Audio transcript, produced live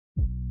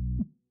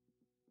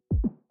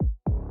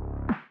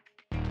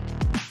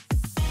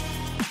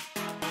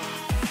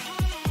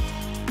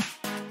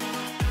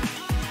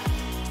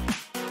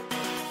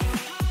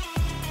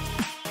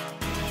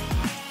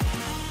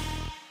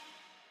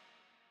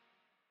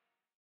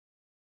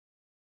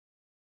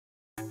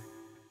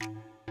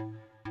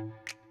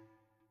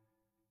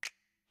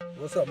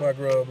What's up, my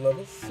grub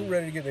lovers? Who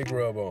ready to get their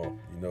grub on?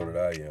 You know that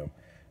I am.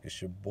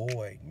 It's your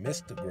boy,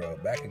 Mr.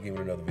 Grub, back again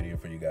with another video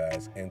for you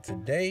guys. And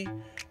today,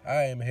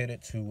 I am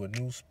headed to a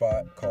new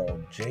spot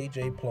called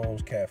JJ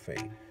Plum's Cafe.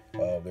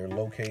 They're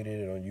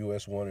located on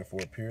US 1 in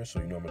Fort Pierce,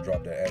 so you know I'm going to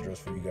drop that address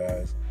for you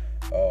guys.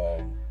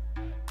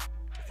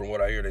 From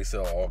what I hear, they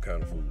sell all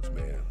kind of foods,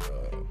 man.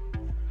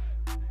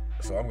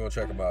 So I'm going to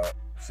check them out,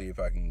 see if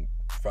I can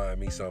find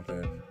me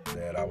something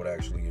that I would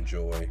actually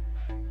enjoy.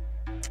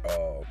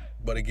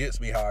 But it gets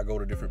me how I go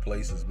to different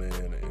places, man,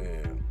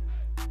 and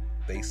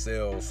they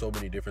sell so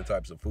many different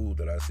types of food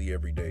that I see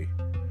every day.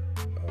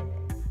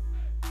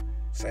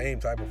 Same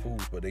type of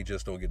foods, but they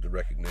just don't get the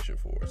recognition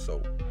for it.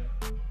 So,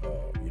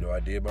 you know, I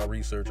did my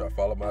research. I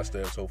followed my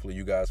steps. Hopefully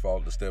you guys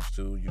followed the steps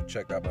too. You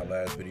checked out my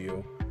last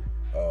video.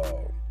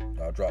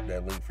 I'll drop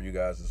that link for you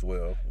guys as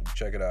well.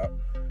 Check it out.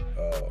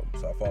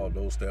 So I followed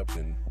those steps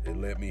and it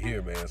led me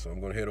here, man. So I'm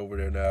going to head over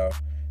there now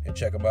and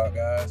check them out,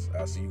 guys.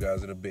 I'll see you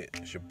guys in a bit.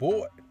 It's your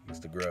boy,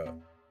 Mr. Grub.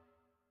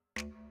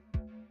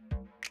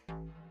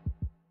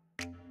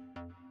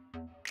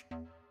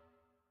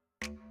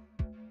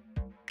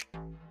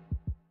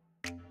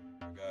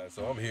 Guys,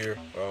 so I'm here.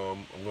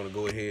 I'm going to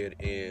go ahead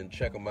and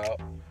check them out,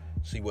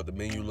 see what the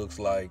menu looks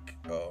like,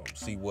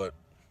 see what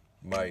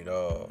might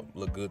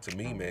look good to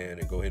me, man,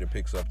 and go ahead and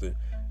pick something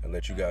and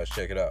let you guys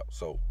check it out.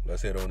 So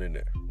let's head on in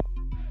there.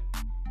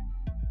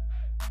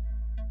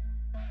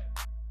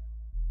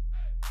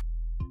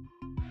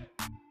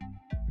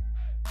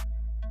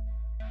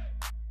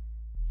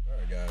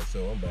 Guys,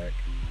 so I'm back.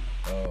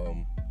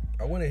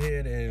 I went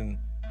ahead and,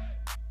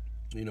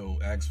 you know,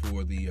 asked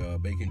for the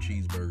bacon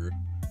cheeseburger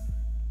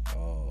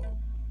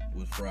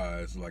with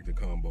fries, like the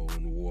combo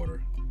and the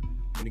water,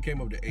 and it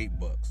came up to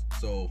 $8.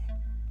 So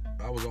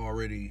I was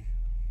already,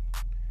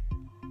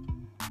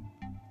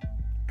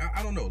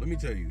 I don't know, let me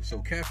tell you. So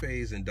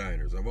cafes and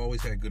diners, I've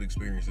always had good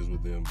experiences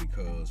with them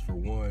because, for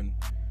one,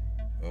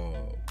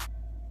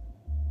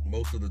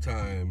 most of the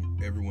time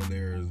everyone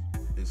there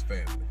is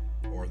family,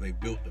 or they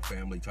built a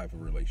family type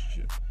of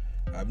relationship.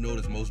 I've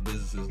noticed most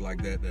businesses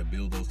like that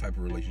build those type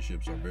of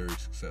relationships are very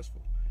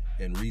successful.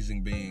 And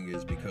reason being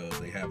is because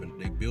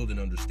they build an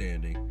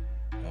understanding,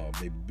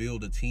 they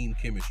build a team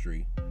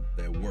chemistry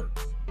that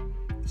works.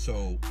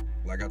 So,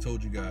 like I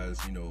told you guys,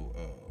 you know,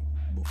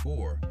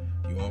 before,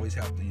 you always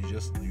have to,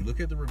 you look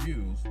at the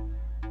reviews,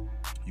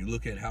 you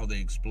look at how they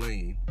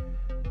explain,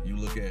 you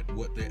look at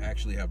what they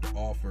actually have to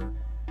offer,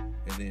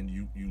 and then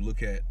you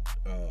look at,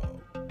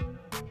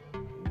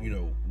 you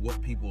know, what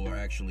people are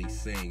actually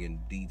saying in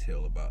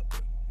detail about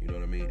them. You know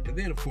what I mean? And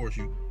then, of course,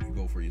 you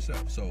go for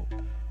yourself. So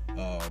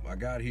I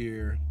got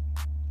here,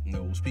 you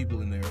know, it was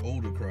people in there,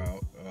 older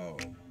crowd,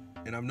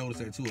 and I've noticed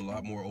that too. A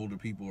lot more older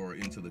people are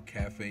into the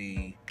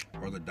cafe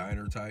or the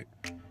diner type,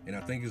 and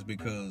I think it's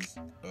because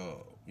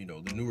you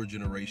know, the newer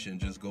generation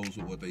just goes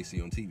with what they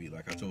see on TV.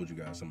 Like I told you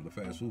guys, some of the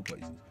fast food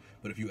places.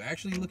 But if you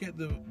actually look at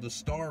the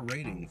star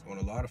ratings on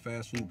a lot of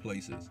fast food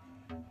places,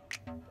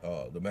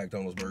 the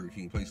McDonald's, Burger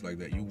King, place like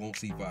that, you won't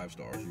see 5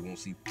 stars, you won't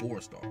see 4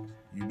 stars.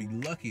 You'll be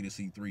lucky to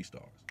see 3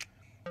 stars.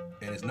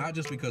 And it's not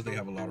just because they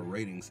have a lot of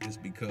ratings, it's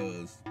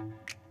because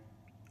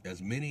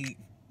as many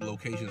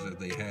locations as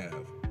they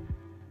have,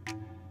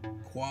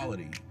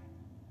 quality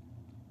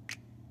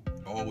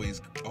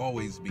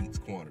always beats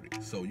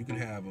quantity. So you can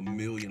have 1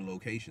 million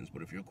locations,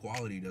 but if your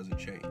quality doesn't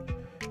change,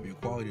 if your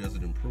quality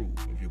doesn't improve,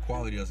 if your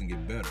quality doesn't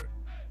get better,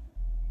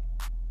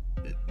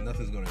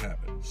 nothing's going to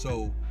happen.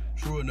 So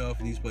true enough,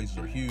 these places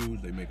are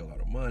huge, they make a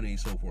lot of money,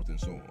 so forth and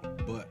so on.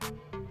 But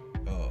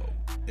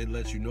it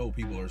lets you know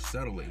people are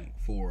settling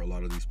for a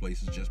lot of these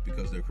places just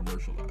because they're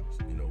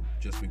commercialized, you know,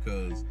 just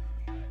because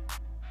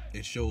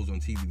it shows on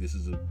TV this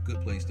is a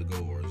good place to go,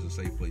 or it's a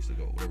safe place to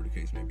go, whatever the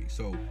case may be.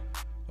 So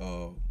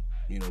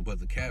you know, but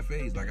the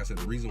cafes, like I said,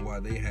 the reason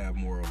why they have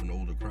more of an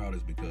older crowd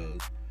is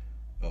because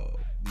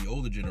the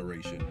older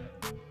generation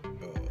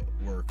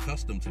were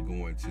accustomed to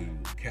going to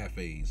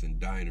cafes and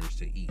diners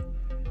to eat,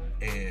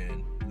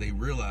 and they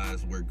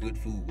realized where good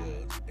food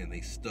was, and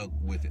they stuck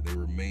with it. They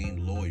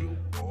remained loyal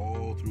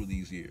all through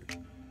these years.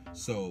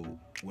 So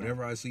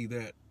whenever I see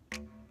that,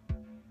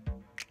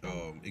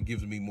 it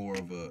gives me more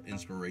of an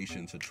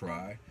inspiration to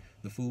try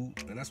the food.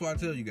 And that's why I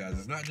tell you guys,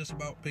 it's not just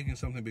about picking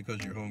something because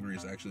you're hungry.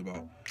 It's actually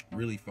about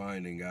really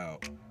finding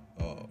out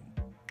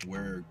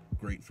where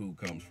great food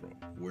comes from,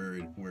 where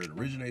it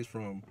originates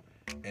from,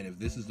 and if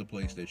this is the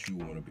place that you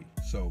want to be.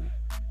 So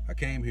I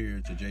came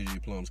here to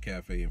JJ Plum's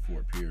Cafe in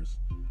Fort Pierce.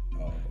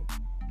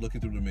 Looking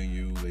through the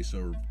menu, they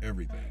serve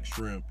everything: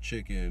 shrimp,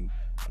 chicken,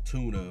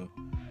 tuna.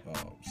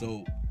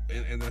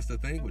 And that's the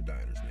thing with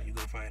diners, man. You're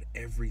gonna find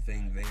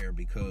everything there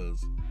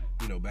because,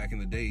 you know, back in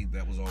the day,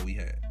 that was all we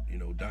had, you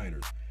know,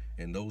 diners.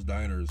 And those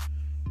diners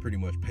pretty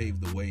much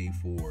paved the way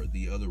for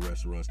the other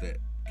restaurants that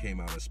came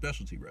out as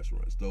specialty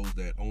restaurants, those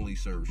that only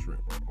serve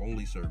shrimp or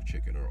only serve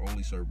chicken or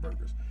only serve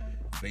burgers.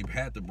 They've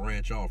had to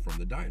branch off from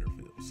the diner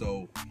field.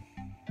 So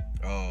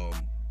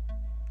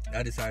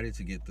I decided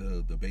to get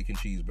the bacon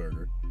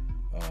cheeseburger,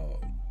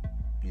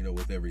 you know,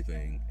 with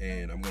everything.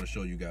 And I'm going to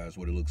show you guys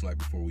what it looks like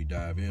before we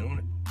dive in on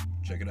it.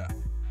 Check it out.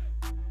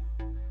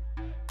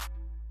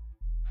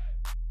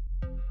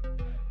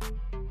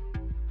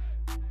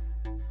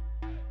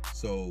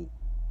 So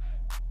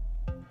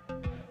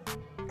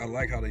I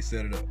like how they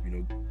set it up. You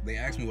know, they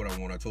asked me what I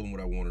want. I told them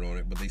what I wanted on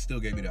it, but they still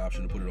gave me the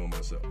option to put it on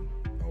myself.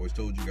 I always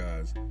told you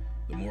guys,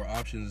 the more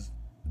options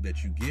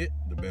that you get,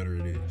 the better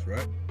it is,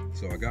 right?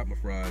 So I got my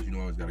fries. You know,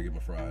 I always got to get my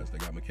fries. They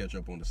got my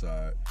ketchup on the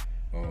side,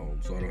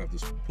 so I don't have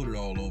to put it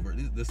all over.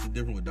 This is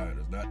different with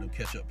diners, not the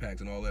ketchup packs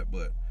and all that,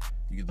 but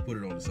you get to put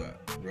it on the side,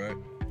 right?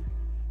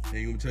 And let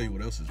me tell you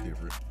what else is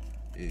different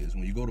is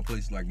when you go to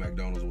places like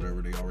McDonald's or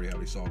whatever, they already have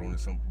their salt on it.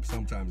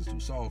 Sometimes it's too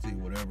salty or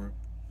whatever.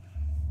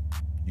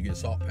 You get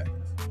salt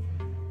packets.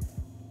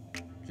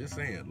 Just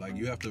saying, like,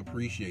 you have to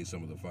appreciate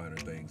some of the finer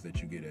things that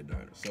you get at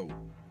diners. So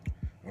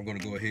I'm gonna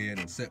go ahead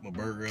and set my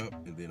burger up,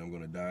 and then I'm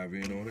gonna dive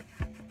in on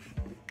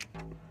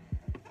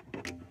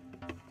it.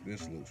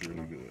 This looks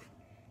really good.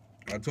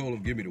 I told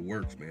them, give me the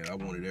works, man. I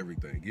wanted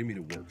everything. Give me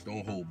the works.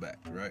 Don't hold back,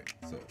 right?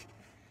 So,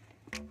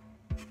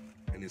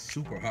 and it's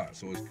super hot,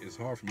 so it's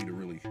hard for me to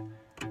really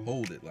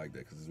hold it like that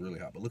because it's really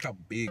hot. But look how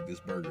big this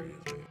burger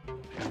is, man.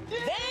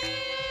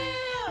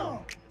 Damn!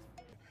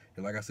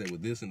 And like I said,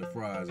 with this and the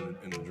fries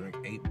and the drink,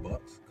 $8.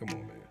 Come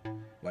on,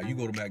 man. Like, you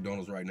go to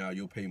McDonald's right now,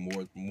 you'll pay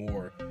more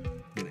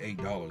than $8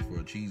 for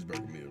a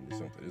cheeseburger meal or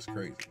something. It's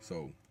crazy.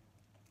 So,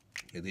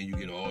 and then you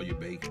get all your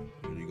bacon.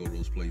 When you go to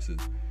those places,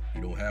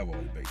 you don't have all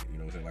your bacon. You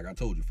know what I'm saying? Like I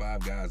told you,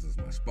 Five Guys is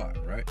my spot,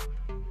 right?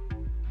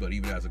 But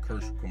even as a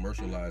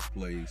commercialized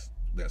place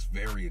that's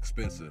very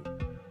expensive,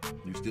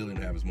 you still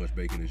didn't have as much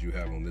bacon as you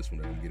have on this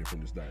one that I'm getting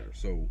from this diner.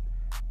 So,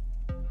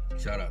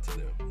 shout out to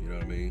them, you know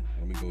what I mean?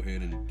 Let me go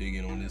ahead and dig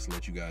in on this and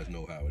let you guys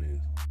know how it is.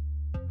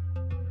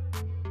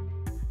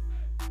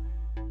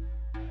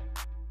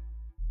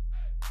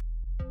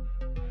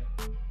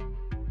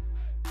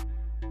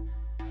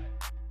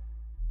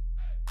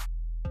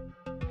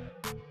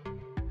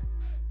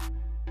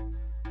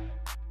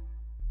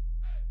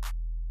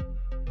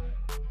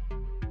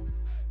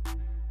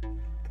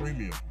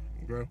 Premium,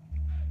 okay?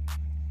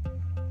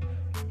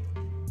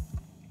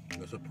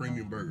 That's a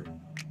premium burger.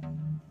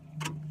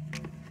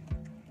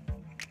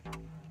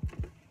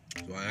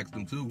 So I asked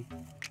them too,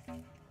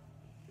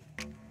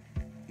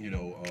 you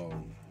know,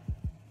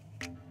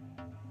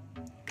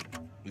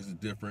 this is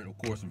different. Of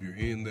course, if you're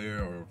in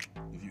there or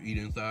if you eat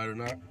inside or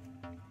not,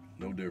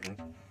 no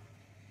difference.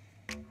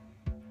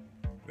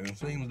 And it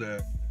seems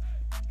that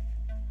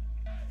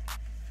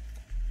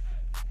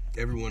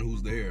everyone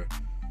who's there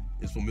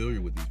is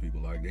familiar with these people.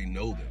 Like, they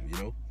know them, you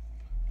know?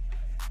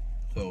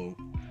 So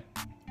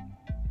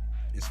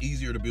it's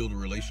easier to build a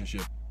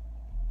relationship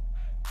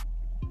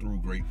through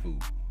great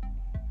food.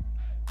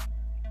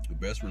 The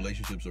best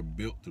relationships are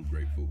built through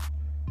great food.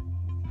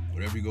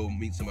 Whenever you go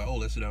meet somebody, oh,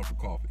 let's sit down for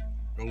coffee.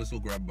 Oh, let's go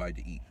grab a bite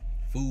to eat.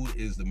 Food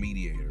is the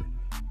mediator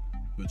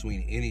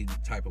between any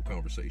type of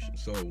conversation.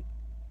 So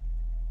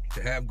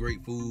to have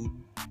great food,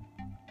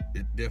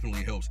 it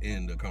definitely helps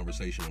end the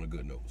conversation on a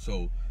good note.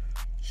 So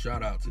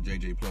shout out to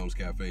JJ Plum's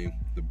Cafe.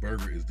 The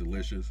burger is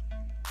delicious.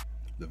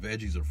 The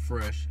veggies are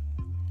fresh.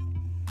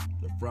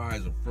 The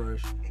fries are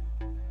fresh.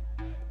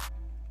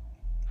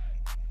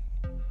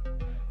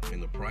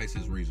 And the price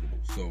is reasonable.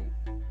 So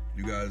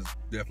you guys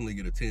definitely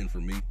get a 10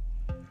 from me.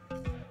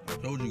 I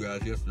told you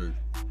guys yesterday,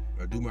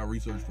 I do my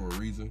research for a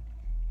reason.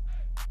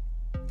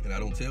 And I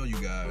don't tell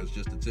you guys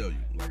just to tell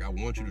you. Like, I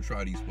want you to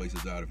try these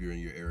places out if you're in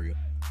your area.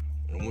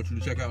 I want you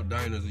to check out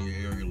diners in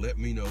your area. Let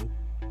me know.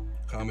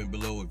 Comment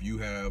below if you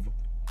have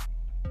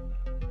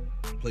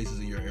places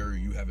in your area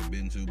you haven't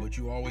been to, but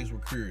you always were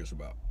curious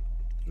about.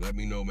 Let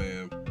me know,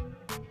 man.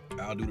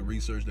 I'll do the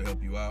research to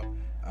help you out.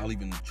 I'll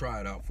even try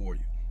it out for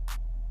you.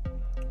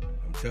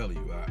 I'm telling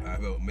you, I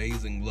have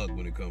amazing luck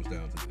when it comes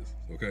down to this,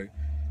 okay?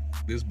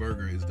 This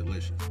burger is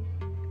delicious.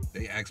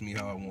 They asked me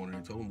how I wanted it.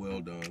 I told them, well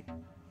done.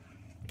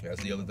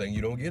 That's the other thing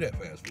you don't get at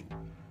fast food.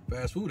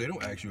 Fast food, they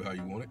don't ask you how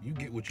you want it. You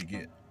get what you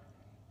get.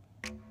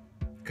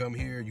 Come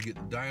here, you get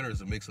the diner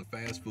is a mix of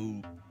fast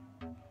food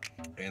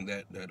and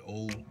that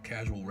old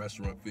casual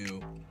restaurant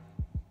feel.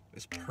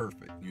 It's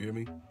perfect. You hear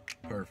me?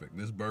 Perfect.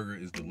 This burger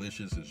is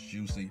delicious. It's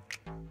juicy.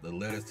 The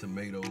lettuce,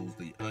 tomatoes,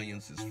 the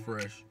onions is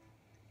fresh.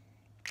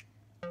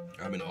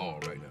 I'm in awe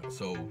right now.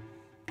 So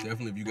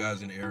definitely, if you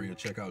guys in the area,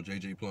 check out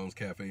JJ Plum's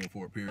Cafe in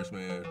Fort Pierce,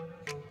 man.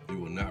 You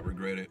will not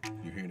regret it.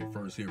 You're hearing it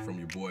first here from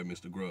your boy,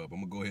 Mr. Grub.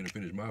 I'm gonna go ahead and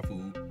finish my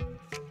food,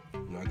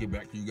 and I'll get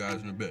back to you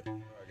guys in a bit. All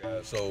right,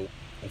 guys. So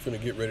I'm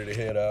finna get ready to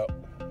head out.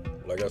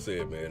 Like I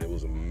said, man, it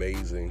was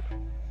amazing.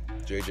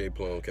 JJ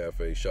Plum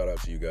Cafe. Shout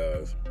out to you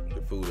guys.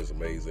 The food is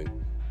amazing.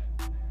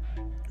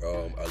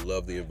 I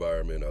love the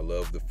environment. I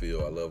love the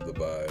feel. I love the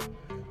vibe.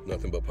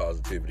 Nothing but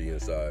positivity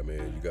inside,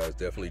 man. You guys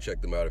definitely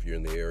check them out if you're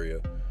in the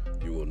area.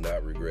 You will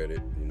not regret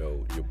it. You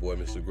know, your boy,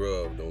 Mr.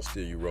 Grub, don't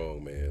steer you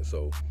wrong, man.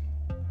 So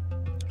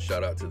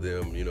shout out to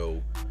them, you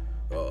know,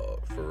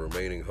 for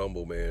remaining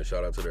humble, man.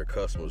 Shout out to their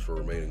customers for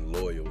remaining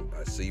loyal.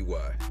 I see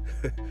why.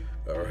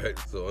 All right.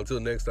 So until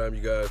next time,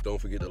 you guys, don't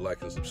forget to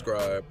like and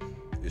subscribe.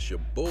 It's your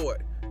boy,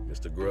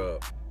 Mr.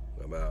 Grub.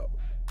 I'm out.